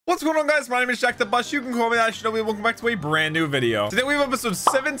What's going on, guys? My name is JackTheBus. You can call me iShinobi. Welcome back to a brand new video. Today we have episode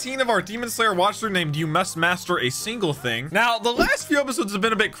 17 of our Demon Slayer watch through named You Must Master a Single Thing. Now, the last few episodes have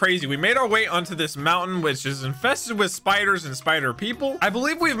been a bit crazy. We made our way onto this mountain, which is infested with spiders and spider people. I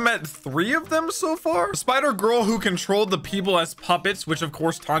believe we've met 3 of them so far. The spider girl who controlled the people as puppets, which of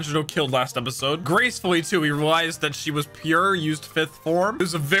course Tanjiro killed last episode. Gracefully too, we realized that she was pure, used 5th form. It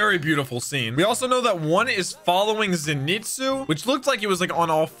was a very beautiful scene. We also know that one is following Zenitsu, which looked like he was like on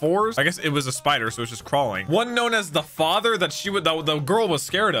all 4s. I guess it was a spider, so it's just crawling. One known as the father that the girl was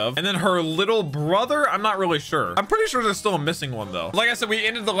scared of, and then her little brother, I'm not really sure. I'm pretty sure there's still a missing one though. Like I said, we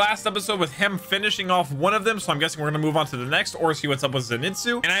ended the last episode with him finishing off one of them, so I'm guessing we're gonna move on to the next or see what's up with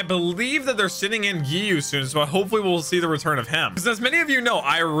Zenitsu. And I believe that they're sitting in Giyu soon, so hopefully we'll see the return of him. Because as many of you know,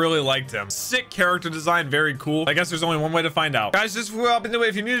 I really liked him. Sick character design, very cool. I guess there's only one way to find out. Guys, just before we hop into it,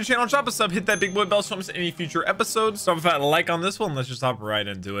 if you're new to the channel, drop a sub, hit that big boy bell so you don't miss any future episodes. So with that like on this one, let's just hop right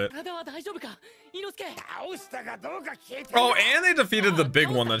into it. Oh, and they defeated the big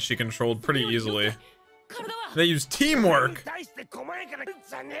one that she controlled pretty easily. They used teamwork.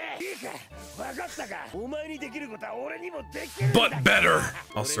 But better.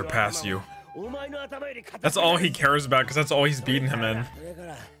 I'll surpass you. That's all he cares about, because that's all he's beating him in.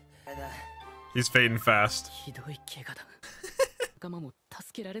 He's fading fast.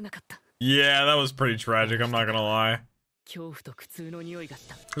 Yeah, that was pretty tragic, I'm not gonna lie.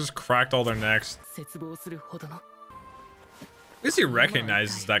 Just cracked all their necks. At least he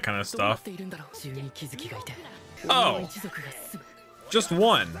recognizes that kind of stuff. Oh, just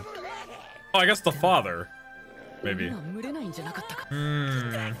one. Oh, I guess the father. Maybe. Maybe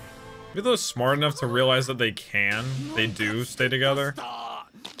they're smart enough to realize that they do stay together.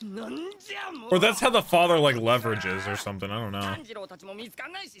 Or that's how the father like leverages or something, I don't know.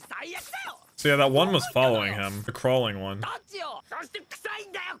 So yeah, that one was following him, the crawling one. I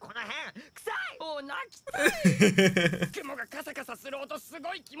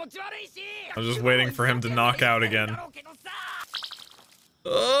was just waiting for him to knock out again.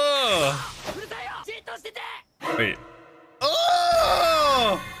 Ugh. Wait.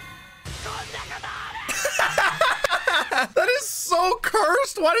 Oh! That is so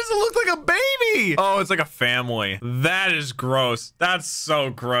cursed. Why does it look like a baby? Oh, it's like a family. That is gross. That's so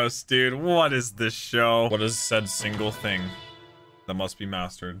gross, dude. What is this show? What is said single thing that must be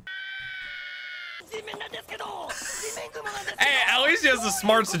mastered? Hey, at least he has the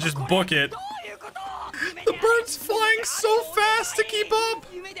smarts to just book it. The bird's flying so fast to keep up.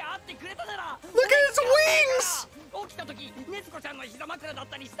 Look at its wings.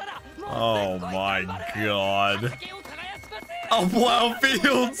 Oh my god. I'll plow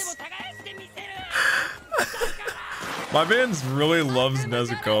fields. My man really loves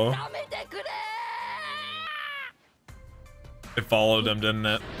Nezuko. It followed him, didn't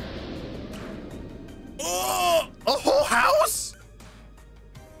it? Oh, a whole house?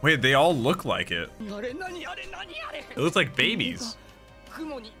 Wait, they all look like it. It looks like babies.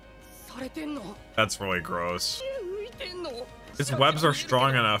 That's really gross. His webs are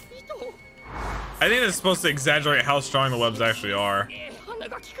strong enough. I think it's supposed to exaggerate how strong the webs actually are.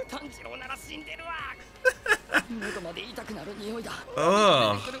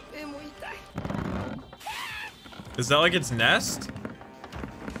 Ugh. Is that like its nest?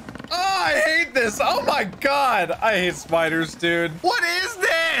 Oh, I hate this. Oh my god. I hate spiders, dude. What is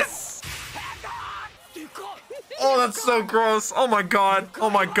this? Oh, that's so gross. Oh my god. Oh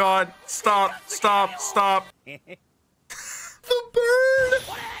my god. Stop. Stop. Stop. The bird.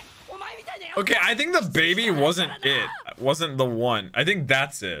 Okay, I think the baby wasn't it. Wasn't the one. I think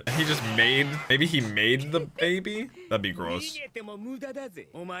that's it. He just made, maybe he made the baby? That'd be gross. You're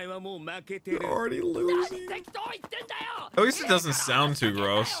already losing. At least it doesn't sound too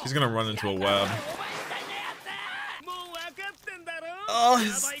gross. He's gonna run into a web. Oh,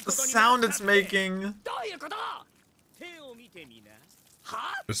 the sound it's making.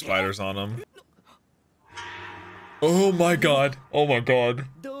 There's spiders on him. Oh my god. Oh my god.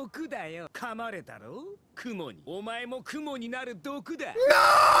 No!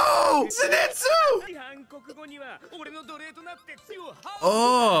 Zenitsu!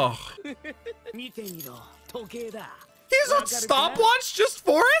 Oh. He's on stopwatch just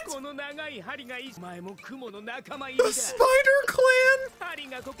for it? The Spider Clan?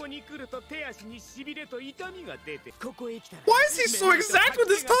 Why is he so exact with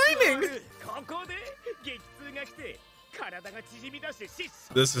his timing?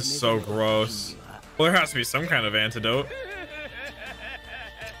 This is so gross. Well, there has to be some kind of antidote.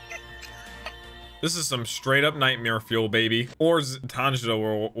 This is some straight up nightmare fuel, baby. Or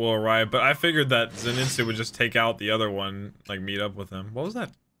Tanjiro will arrive, but I figured that Zenitsu would just take out the other one, like meet up with him. What was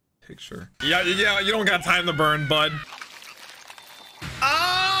that picture. Yeah, you don't got time to burn, bud.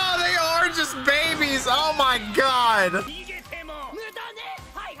 Oh, they are just babies. Oh my god.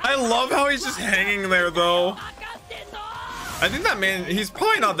 I love how he's just hanging there, though. I think that man, he's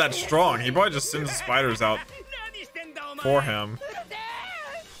probably not that strong. He probably just sends the spiders out for him.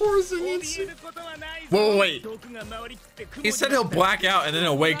 Poor Zenitsu. Whoa, wait. He said he'll black out and then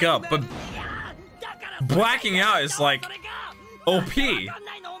he'll wake up, but blacking out is like OP.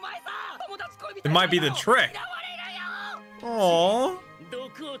 It might be the trick. Aww.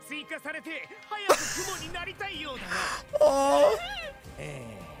 Aww.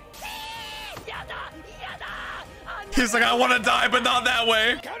 He's like, I want to die, but not that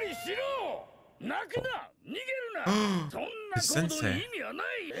way. His sensei.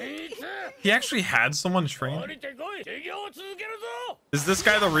 He actually had someone train. Is this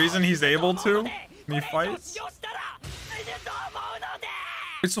guy the reason he's able to when he fights?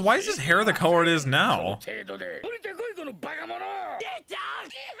 Wait, so why is his hair the color it is now?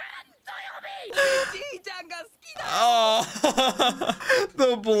 Oh,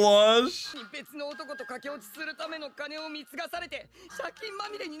 the blush.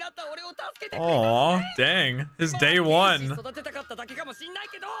 Oh, dang. It's day one. But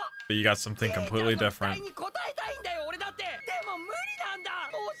you got something completely different.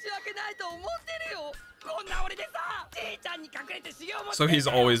 So he's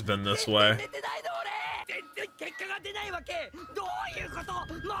always been this way.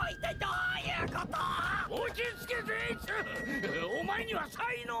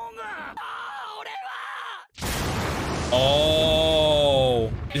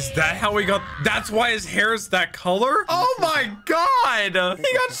 Oh, is that how he got? That's why his hair is that color? Oh my god,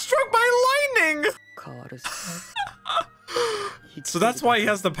 he got struck by lightning. So that's why he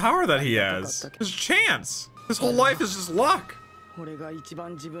has the power that he has. His chance. His whole life is just luck.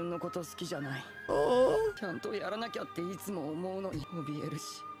 Oh.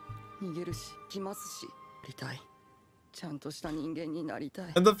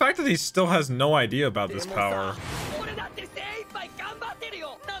 And the fact that he still has no idea about this power.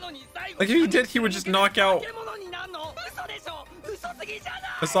 Like if he did, he would just knock out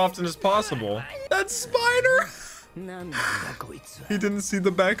as often as possible. That spider! He didn't see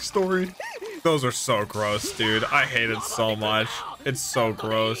the backstory. Those are so gross, dude. I hate it so much. It's so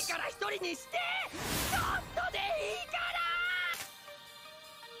gross.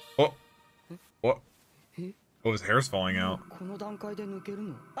 Oh. What? Oh, his hair's falling out.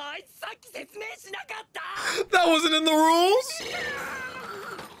 That wasn't in the rules?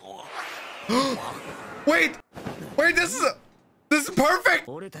 Wait! Wait, this is perfect!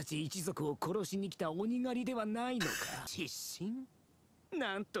 Come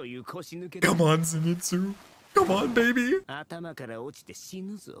on, Zenitsu. Come on, baby.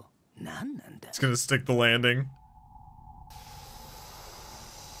 It's gonna stick the landing.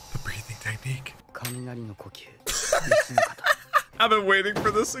 The breathing technique. I've been waiting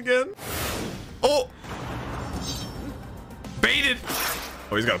for this again. Oh! Baited!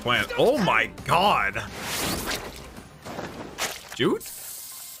 Oh, he's got a plan. Oh my god! Shoot!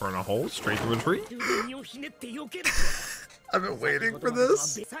 Burn a hole straight through a tree. I've been waiting for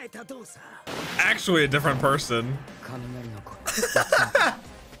this. Actually, a different person.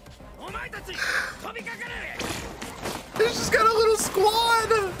 He's just got a little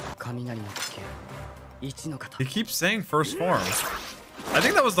squad. He keeps saying first form. I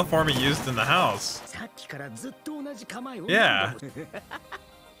think that was the form he used in the house. Yeah.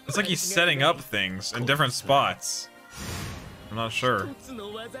 It's like he's setting up things in different spots. I'm not sure.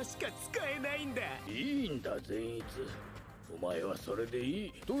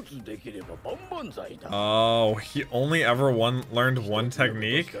 Oh, he only ever learned one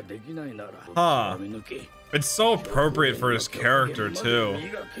technique? Huh. It's so appropriate for his character, too.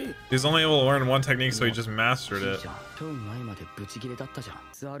 He's only able to learn one technique, so he just mastered it.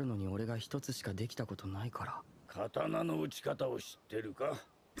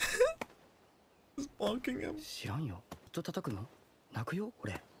 He's blocking him.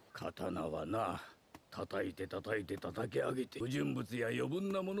 叩いて叩き上げて不純物や余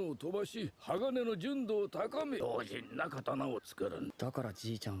分なものを飛ばし鋼の純度を高め強靭な刀を作るんだから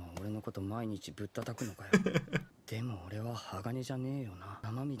じいちゃんは俺のこと毎日ぶったたくのかよでも俺は鋼じゃねえよな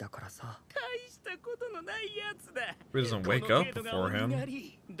生身だからさ大したことのないやつだ He doesn't wake up before him.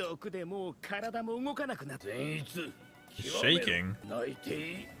 毒でもう体も動かなくなって He's shaking. 泣いてい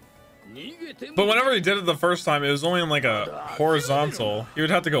い But whenever he did it the first time, it was only in like a horizontal. He would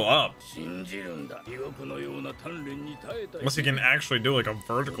have to go up. Unless he can actually do like a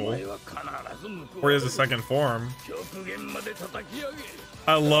vertical. Or he has a second form.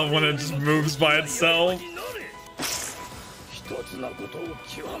 I love when it just moves by itself.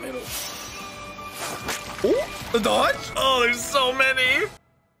 Ooh, the dodge? Oh, there's so many.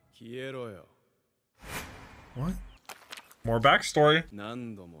 What? More backstory.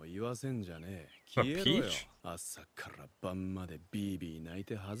 A peach?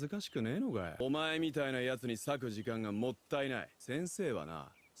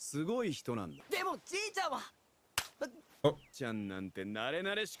 Oh.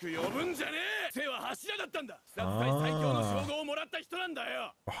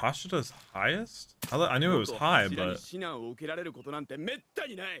 Hashida's highest? I knew it was high, but... This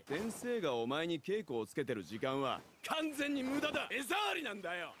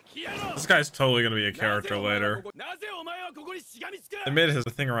guy's totally gonna be a character later. They made his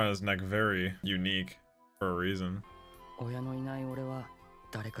thing around his neck very unique for a reason.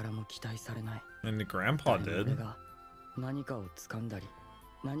 And the grandpa did.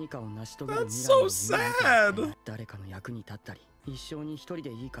 That's so sad. I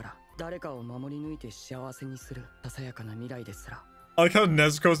like how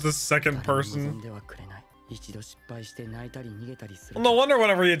Nezuko's the second person. Well, no wonder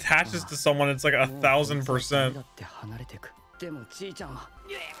whenever he attaches to someone, it's like 1000%.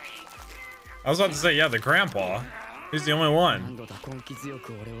 I was about to say, yeah, the grandpa. He's the only one. I wonder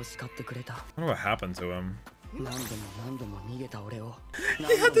what happened to him. He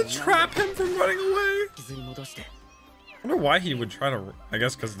had to trap him from running away. I wonder why he would try to... I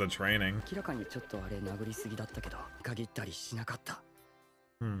guess because of the training.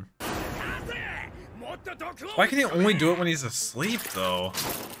 Why can he only do it when he's asleep, though?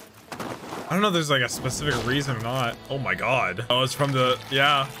 I don't know if there's like a specific reason or not. Oh my god. Oh, it's from the...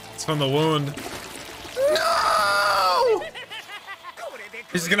 Yeah, it's from the wound. No!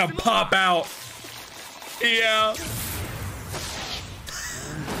 He's gonna pop out. Yeah.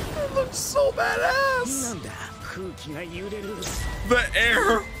 That looks so badass. The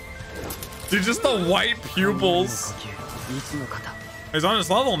air. Dude, just the white pupils. He's on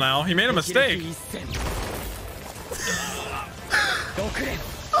his level now. He made a mistake.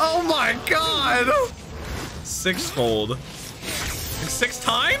 Oh my god. Sixfold. Like 6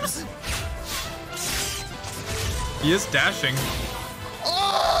 times? He is dashing.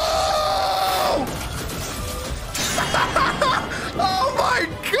 Oh! Oh my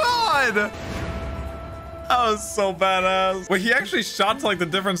god! That was so badass. Wait, he actually shot to like the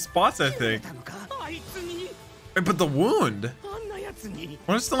different spots, I think. Wait, but the wound?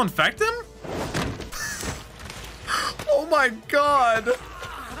 Won't it still infect him? Oh my god!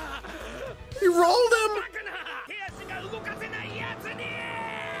 He rolled him!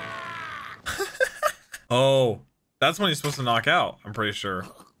 Oh, that's when he's supposed to knock out, I'm pretty sure.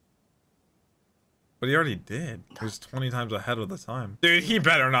 But he already did. He was 20 times ahead of the time. Dude, he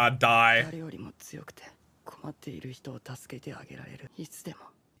better not die.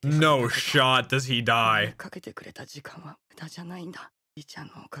 No shot does he die.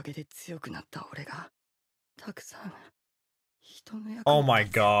 Oh my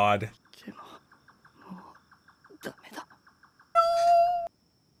god.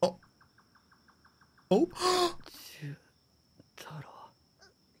 Oh. Oh.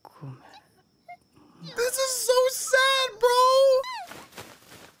 This is so sad, bro.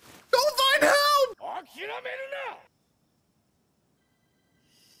 Go find help.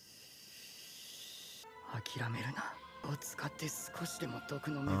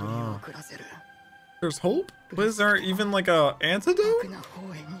 There's hope? But is there even like a antidote?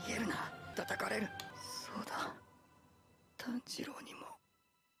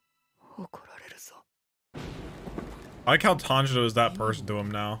 I like how Tanjiro is that person to him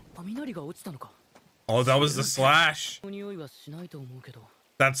now. Oh, that was the slash.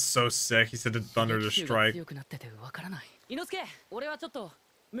 That's so sick. He said the thunder to strike.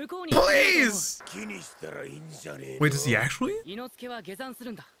 Please! Wait, does he actually?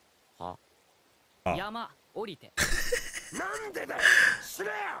 Oh.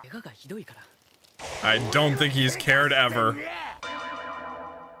 I don't think he's cared ever.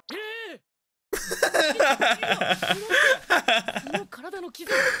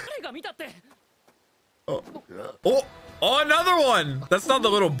 Oh. Oh, another one! That's not the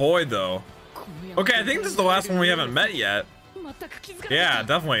little boy, though. Okay, I think this is the last one we haven't met yet. Yeah,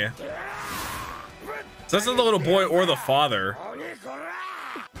 definitely. So that's not the little boy or the father.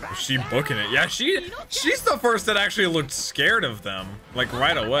 Was she booking it? Yeah, she's the first that actually looked scared of them, like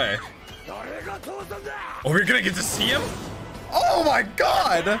right away. Oh, we're gonna get to see him? Oh my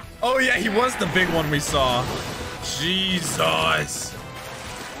god! Oh yeah, he was the big one we saw. Jesus.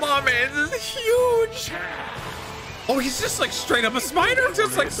 My man, this is huge. Oh, he's just like straight up a spider,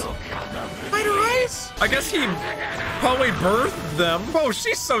 just like spider eyes. I guess he probably birthed them. Oh,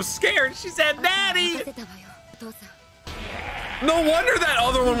 she's so scared. She said, "Daddy." No wonder that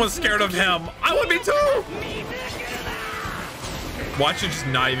other one was scared of him. I would be too. Watch it just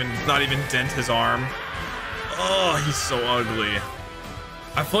not even dent his arm. Oh, he's so ugly.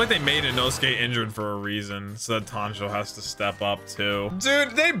 I feel like they made Inosuke injured for a reason, so that Tanjiro has to step up too.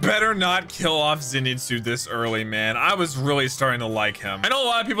 Dude, they better not kill off Zenitsu this early, man. I was really starting to like him. I know a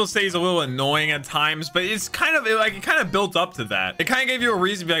lot of people say he's a little annoying at times, but it's kind of like it kind of built up to that. It kind of gave you a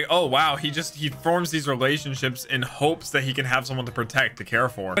reason to be like, oh wow, he forms these relationships in hopes that he can have someone to protect, to care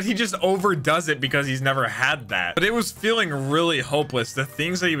for. But he just overdoes it because he's never had that. But it was feeling really hopeless. The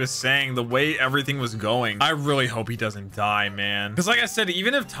things that he was saying, the way everything was going. I really hope he doesn't die, man. Because like I said,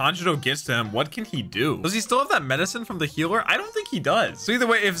 even if Tanjiro gets to him, what can he do? Does he still have that medicine from the healer? I don't think he does. So either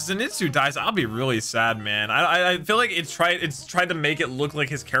way, if Zenitsu dies, I'll be really sad, man. I feel like it's tried to make it look like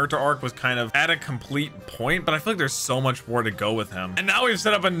his character arc was kind of at a complete point, but I feel like there's so much more to go with him. And now we've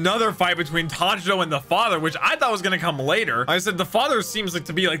set up another fight between Tanjiro and the father, which I thought was gonna come later. Like I said, the father seems like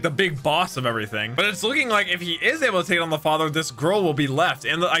to be like the big boss of everything, but it's looking like if he is able to take on the father, this girl will be left,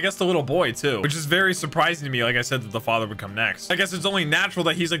 and I guess the little boy too, which is very surprising to me. Like I said, that the father would come next. I guess it's only natural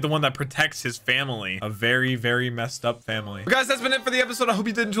that he's like the one that protects his family, a very, very messed up family. But guys, that's been it for the episode. I hope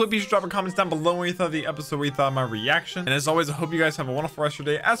you did enjoy. Be sure to drop your comments down below what you thought of the episode, what you thought of my reaction. And as always, I hope you guys have a wonderful rest of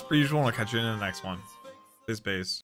your day. As per usual, I'll catch you in the next one. Peace.